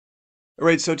All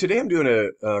right, so today I'm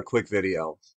doing a quick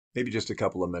video, maybe just a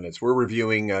couple of minutes. We're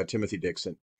reviewing Timothy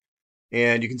Dixon,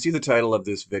 and you can see the title of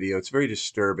this video. It's very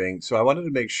disturbing, so I wanted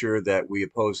to make sure that we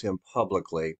oppose him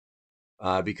publicly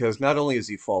because not only is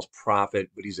he a false prophet,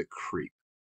 but he's a creep.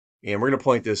 And we're going to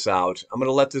point this out. I'm going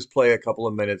to let this play a couple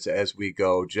of minutes as we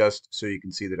go, just so you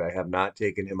can see that I have not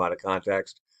taken him out of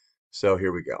context. So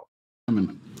here we go.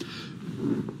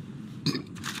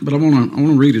 But I want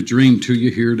to read a dream to you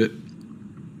here that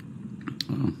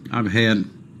I've had.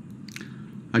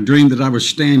 I dreamed that I was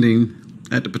standing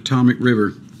at the Potomac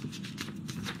River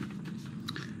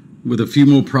with a few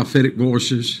more prophetic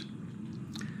voices.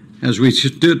 As we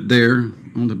stood there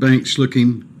on the banks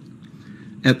looking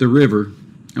at the river,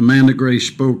 Amanda Gray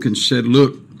spoke and said,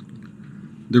 "Look,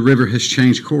 the river has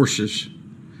changed courses.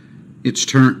 It's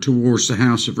turned towards the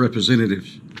House of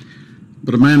Representatives."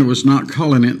 But Amanda was not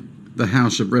calling it the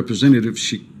House of Representatives.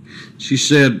 She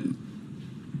said,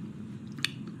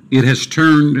 "It has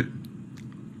turned,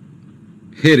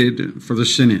 headed for the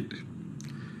Senate."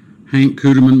 Hank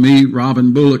Kuderman, me,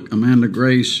 Robin Bullock, Amanda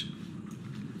Grace,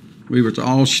 we were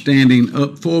all standing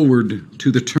up forward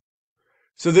to the turn.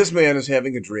 So this man is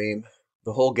having a dream.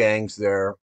 The whole gang's there,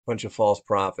 a bunch of false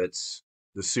prophets,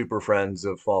 the super friends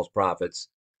of false prophets.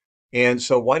 And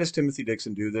so why does Timothy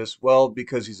Dixon do this? Well,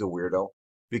 because he's a weirdo,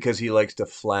 because he likes to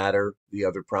flatter the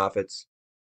other prophets,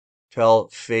 tell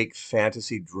fake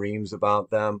fantasy dreams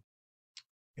about them.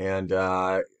 And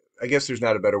I guess there's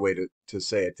not a better way to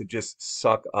say it, to just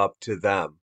suck up to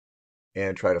them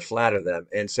and try to flatter them.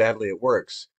 And sadly, it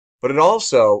works. But it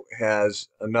also has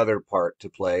another part to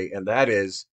play, and that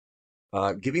is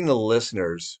giving the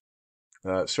listeners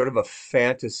sort of a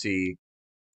fantasy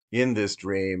in this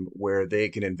dream where they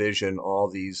can envision all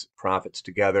these prophets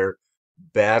together,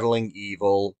 battling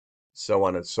evil, so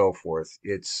on and so forth.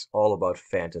 It's all about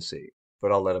fantasy,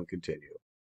 but I'll let him continue.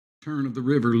 Turn of the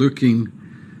river, looking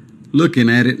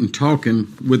at it and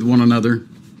talking with one another.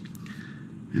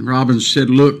 And Robin said,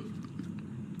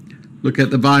 look at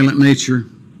the violent nature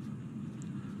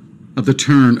of the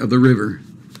turn of the river.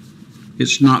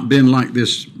 It's not been like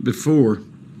this before.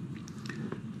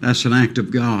 That's an act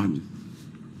of God.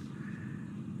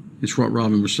 It's what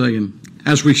Robin was saying.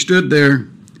 As we stood there,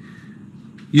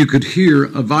 you could hear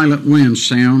a violent wind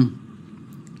sound.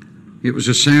 It was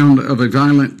a sound of a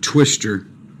violent twister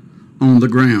on the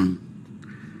ground.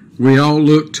 We all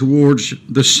looked towards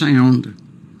the sound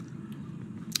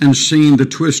and seeing the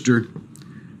twister.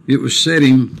 It was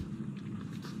setting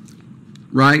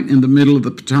right in the middle of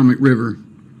the Potomac River.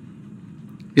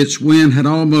 Its wind had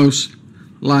almost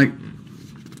like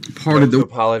parted the...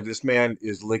 Apologize. This man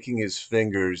is licking his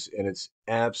fingers, and it's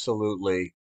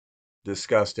absolutely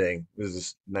disgusting. This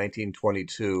is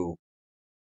 1922,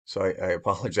 so I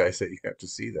apologize that you have to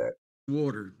see that.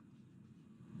 Water.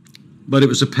 But it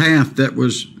was a path that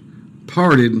was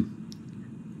parted.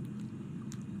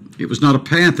 It was not a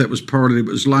path that was parted. It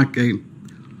was like a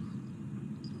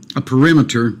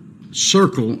perimeter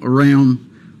circle around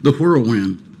the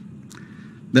whirlwind,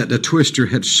 that the twister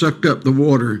had sucked up the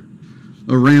water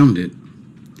around it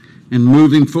and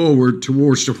moving forward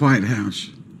towards the White House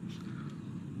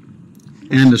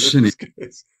and the Senate.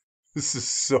 This is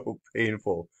so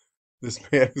painful. This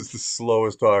man is the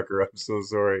slowest talker. I'm so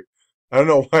sorry. I don't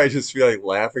know why I just feel like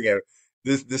laughing at him.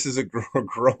 This is a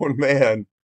grown man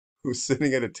who's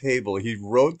sitting at a table. He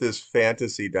wrote this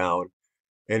fantasy down,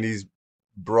 and he's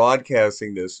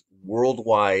broadcasting this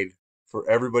worldwide for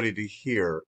everybody to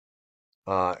hear.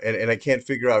 And I can't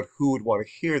figure out who would want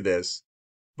to hear this,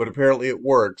 but apparently it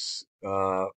works.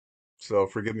 So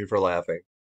forgive me for laughing.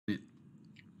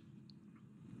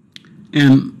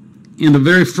 And in the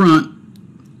very front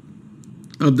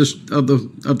of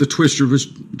the twister was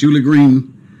Julie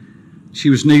Green. She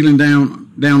was kneeling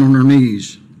down on her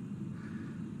knees.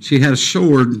 She had a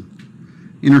sword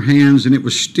in her hands, and it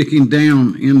was sticking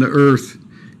down in the earth,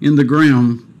 in the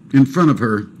ground in front of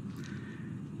her.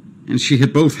 And she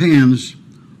had both hands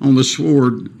on the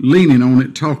sword, leaning on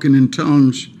it, talking in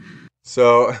tongues.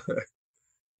 So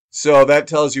that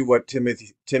tells you what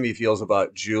Timmy feels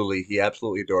about Julie. He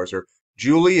absolutely adores her.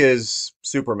 Julie is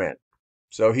Superman.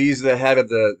 So he's the head of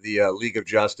the League of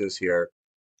Justice here.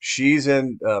 She's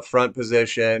in front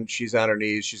position. She's on her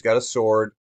knees. She's got a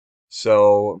sword.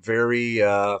 So very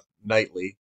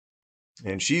knightly.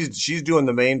 And she's doing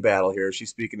the main battle here. She's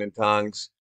speaking in tongues.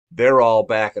 They're all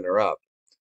backing her up.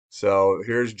 So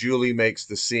here's Julie makes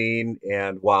the scene,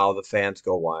 and wow, the fans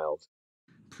go wild.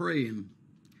 Praying.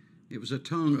 It was a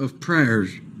tongue of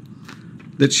prayers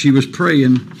that she was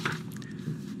praying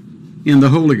in the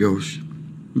Holy Ghost.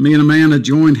 Me and Amanda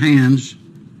joined hands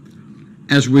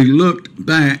as we looked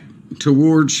back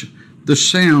towards the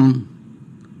sound,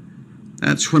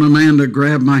 that's when Amanda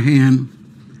grabbed my hand.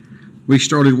 We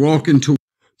started walking to.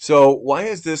 So why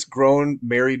is this grown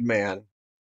married man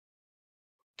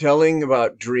telling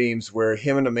about dreams where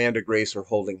him and Amanda Grace are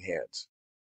holding hands?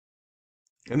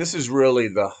 And this is really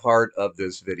the heart of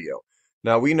this video.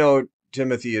 Now, we know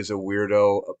Timothy is a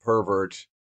weirdo, a pervert.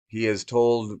 He has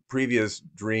told previous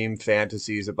dream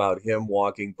fantasies about him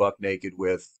walking buck naked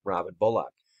with Robin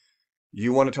Bullock.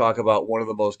 You want to talk about one of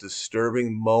the most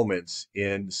disturbing moments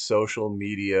in social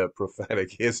media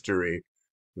prophetic history.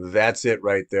 That's it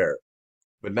right there.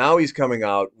 But now he's coming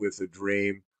out with a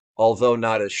dream, although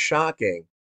not as shocking,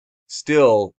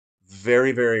 still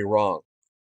very, very wrong.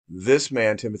 This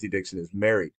man, Timothy Dixon, is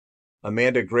married.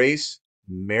 Amanda Grace,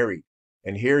 married.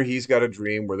 And here he's got a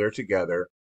dream where they're together,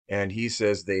 and he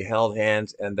says they held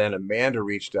hands, and then Amanda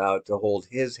reached out to hold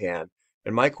his hand.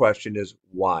 And my question is,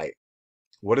 why?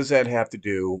 What does that have to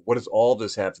do? What does all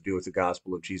this have to do with the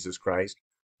gospel of Jesus Christ?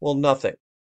 Well, nothing.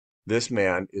 This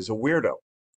man is a weirdo,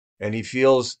 and he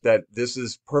feels that this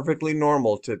is perfectly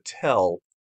normal to tell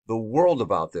the world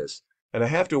about this. And I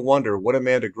have to wonder what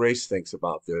Amanda Grace thinks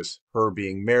about this, her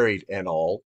being married and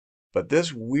all. But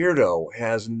this weirdo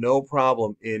has no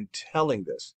problem in telling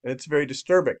this, and it's very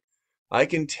disturbing. I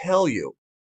can tell you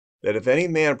that if any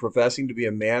man professing to be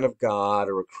a man of God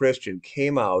or a Christian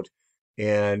came out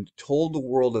and told the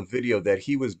world a video that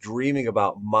he was dreaming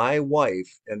about my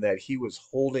wife and that he was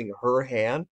holding her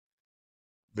hand,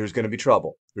 there's going to be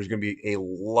trouble. There's going to be a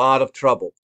lot of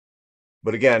trouble.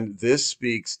 But again, this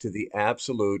speaks to the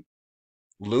absolute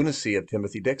lunacy of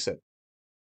Timothy Dixon.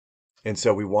 And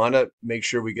so we want to make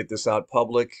sure we get this out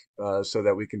public so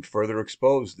that we can further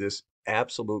expose this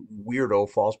absolute weirdo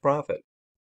false prophet.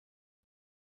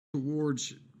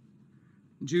 Towards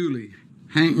Julie.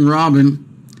 Hank and Robin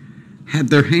had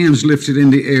their hands lifted in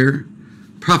the air,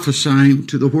 prophesying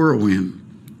to the whirlwind.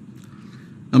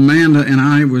 Amanda and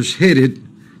I was headed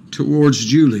towards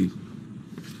Julie.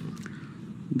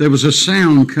 There was a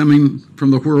sound coming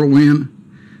from the whirlwind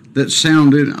that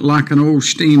sounded like an old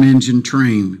steam engine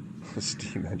train.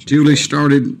 Julie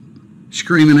started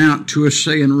screaming out to us,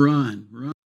 saying, "Run,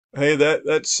 run." Hey,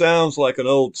 that sounds like an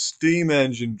old steam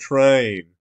engine train.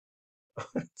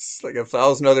 It's like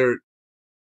 1,000 other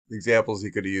examples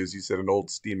he could have used. He said an old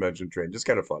steam engine train. Just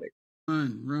kind of funny.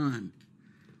 Run, run.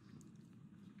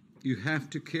 You have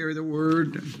to carry the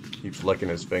word. Keeps licking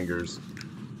his fingers.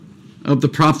 Of the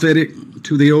prophetic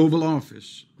to the Oval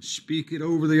Office. Speak it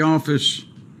over the office.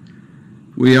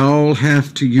 We all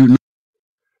have to unite.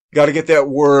 Got to get that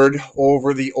word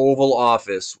over the Oval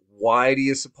Office. Why do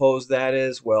you suppose that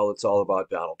is? Well, it's all about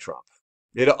Donald Trump.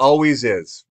 It always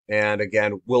is. And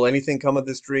again, will anything come of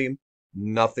this dream?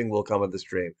 Nothing will come of this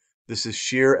dream. This is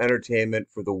sheer entertainment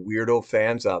for the weirdo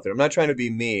fans out there. I'm not trying to be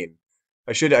mean.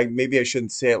 Maybe I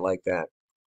shouldn't say it like that.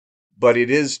 But it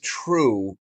is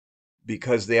true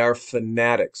because they are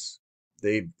fanatics.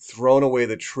 They've thrown away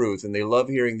the truth, and they love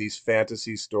hearing these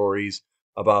fantasy stories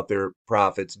about their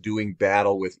prophets doing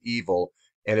battle with evil,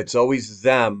 and it's always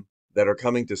them that are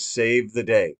coming to save the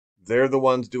day. They're the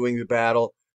ones doing the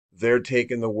battle. They're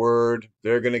taking the word.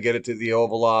 They're going to get it to the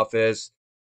Oval Office.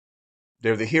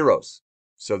 They're the heroes.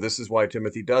 So this is why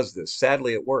Timothy does this.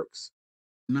 Sadly, it works.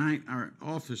 Unite our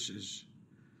offices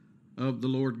of the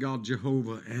Lord God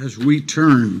Jehovah as we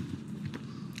turned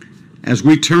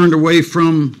away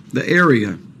from the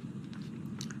area.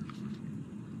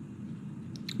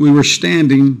 We were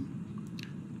standing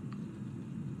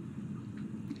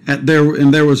and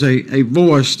there was a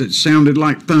voice that sounded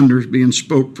like thunder being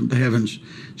spoke from the heavens,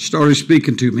 started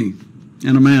speaking to me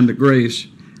and Amanda Grace.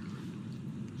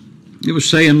 It was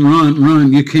saying, "Run,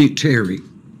 run, you can't tarry."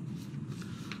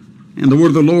 And the word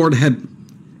of the Lord had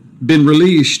been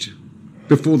released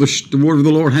before the word of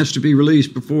the Lord has to be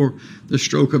released before the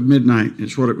stroke of midnight,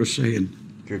 is what it was saying.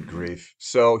 Good grief.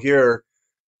 So here,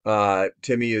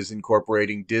 Timmy is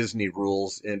incorporating Disney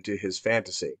rules into his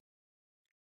fantasy.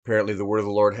 Apparently, the word of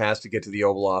the Lord has to get to the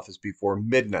Oval Office before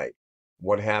midnight.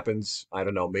 What happens? I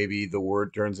don't know. Maybe the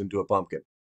word turns into a pumpkin.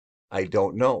 I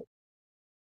don't know.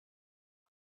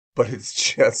 But it's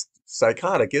just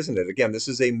psychotic, isn't it? Again, this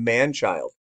is a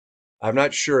man-child. I'm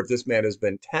not sure if this man has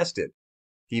been tested.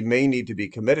 He may need to be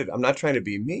committed. I'm not trying to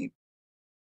be mean.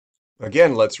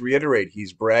 Again, let's reiterate.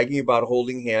 He's bragging about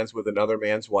holding hands with another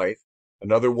man's wife,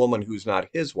 another woman who's not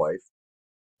his wife.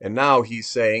 And now he's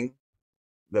saying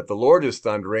that the Lord is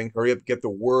thundering. Hurry up, get the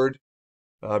word,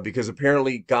 because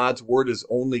apparently God's word is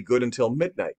only good until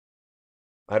midnight.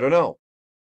 I don't know.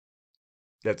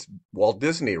 That's Walt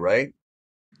Disney, right?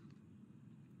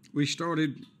 We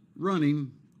started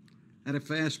running at a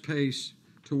fast pace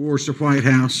towards the White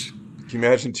House. Can you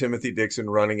imagine Timothy Dixon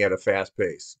running at a fast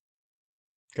pace?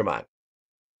 Come on.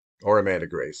 Or Amanda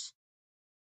Grace.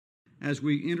 As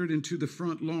we entered into the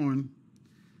front lawn,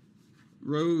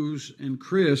 Rose and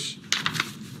Chris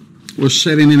was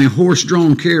sitting in a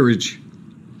horse-drawn carriage.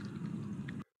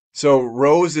 So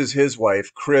Rose is his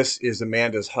wife, Chris is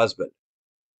Amanda's husband,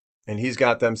 and he's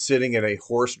got them sitting in a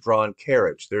horse-drawn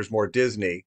carriage. There's more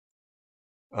Disney.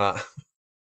 Uh,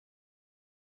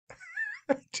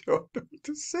 I don't know what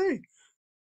to say.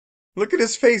 Look at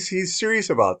his face. He's serious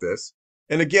about this.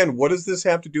 And again, what does this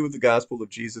have to do with the gospel of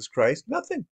Jesus Christ?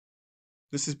 Nothing.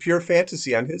 This is pure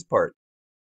fantasy on his part.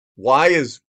 Why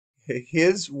is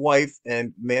his wife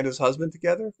and Amanda's husband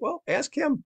together? Well, ask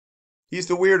him. He's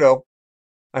the weirdo.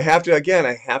 I have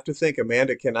to think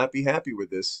Amanda cannot be happy with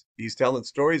this. He's telling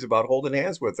stories about holding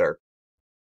hands with her.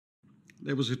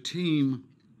 There was a team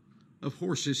of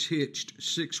horses hitched,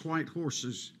 6 white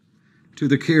horses, to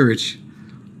the carriage.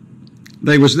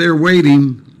 They was there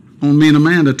waiting on me and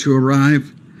Amanda to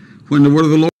arrive when the word of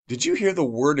the Lord. Did you hear the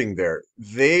wording there?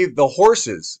 The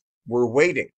horses were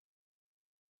waiting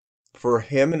for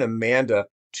him and Amanda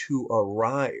to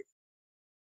arrive.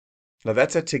 Now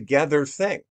that's a together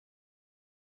thing.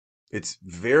 It's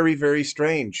very, very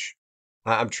strange.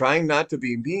 I'm trying not to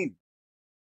be mean.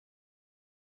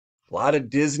 A lot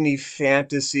of Disney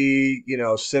fantasy,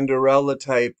 Cinderella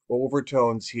type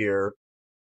overtones here.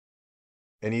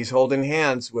 And he's holding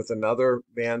hands with another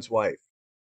man's wife.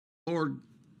 Lord,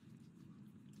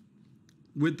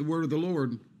 with the word of the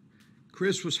Lord,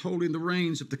 Chris was holding the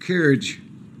reins of the carriage.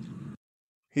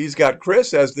 He's got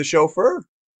Chris as the chauffeur.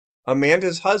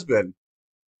 Amanda's husband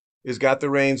has got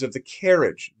the reins of the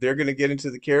carriage. They're going to get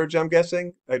into the carriage, I'm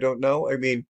guessing. I don't know.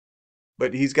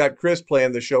 But he's got Chris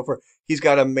playing the chauffeur. He's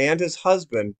got Amanda's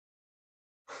husband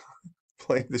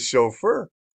playing the chauffeur.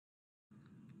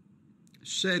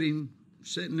 Sitting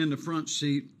in the front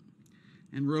seat,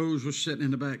 and Rose was sitting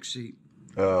in the back seat.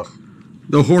 Ugh.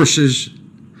 The horses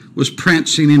was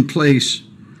prancing in place.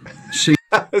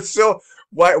 So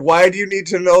why do you need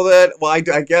to know that? Well, I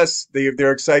guess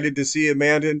they're excited to see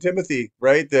Amanda and Timothy,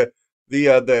 right? The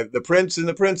prince and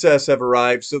the princess have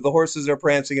arrived, so the horses are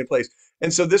prancing in place.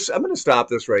 And so I'm going to stop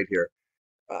this right here.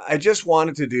 I just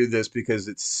wanted to do this because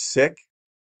it's sick,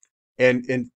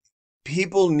 and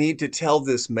people need to tell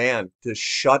this man to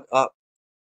shut up,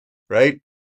 right?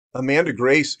 Amanda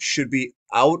Grace should be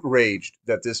outraged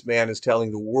that this man is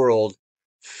telling the world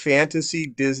fantasy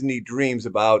Disney dreams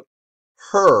about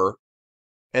her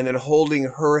and then holding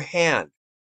her hand.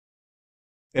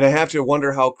 And I have to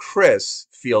wonder how Chris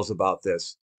feels about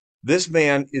this. This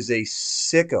man is a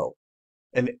sicko,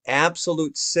 an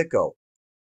absolute sicko.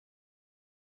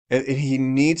 And he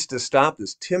needs to stop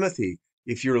this. Timothy,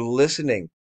 if you're listening,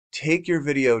 take your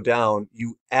video down,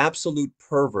 you absolute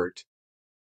pervert,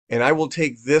 and I will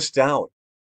take this down.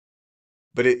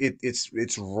 But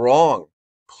it's wrong.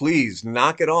 Please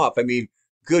knock it off.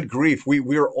 Good grief.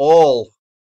 We're all.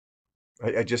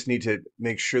 I just need to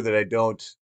make sure that I don't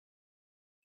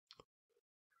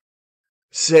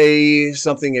say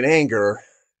something in anger,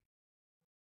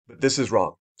 but this is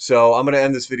wrong. So I'm going to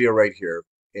end this video right here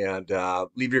and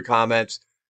leave your comments.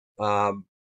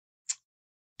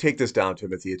 Take this down,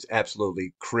 Timothy. It's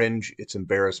absolutely cringe. It's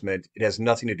embarrassment. It has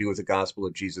nothing to do with the gospel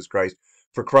of Jesus Christ.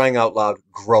 For crying out loud,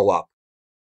 grow up.